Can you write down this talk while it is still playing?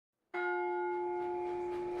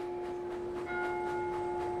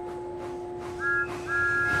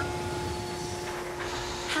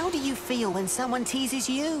feel when someone teases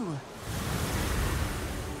you?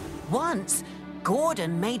 Once,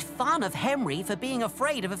 Gordon made fun of Henry for being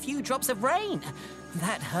afraid of a few drops of rain.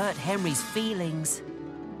 That hurt Henry's feelings.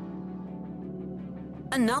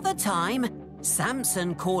 Another time,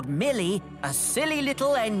 Samson called Millie a silly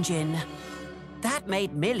little engine. That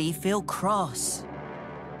made Millie feel cross.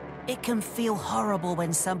 It can feel horrible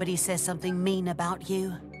when somebody says something mean about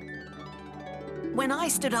you. When I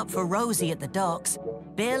stood up for Rosie at the docks,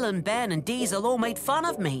 Bill and Ben and Diesel all made fun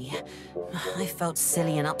of me. I felt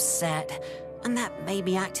silly and upset, and that made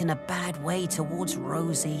me act in a bad way towards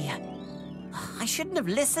Rosie. I shouldn't have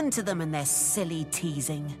listened to them and their silly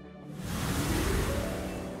teasing.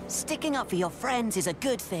 Sticking up for your friends is a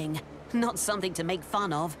good thing, not something to make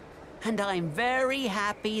fun of. And I'm very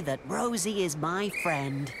happy that Rosie is my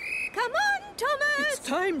friend. Come on, Thomas! It's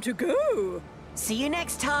time to go. See you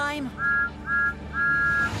next time.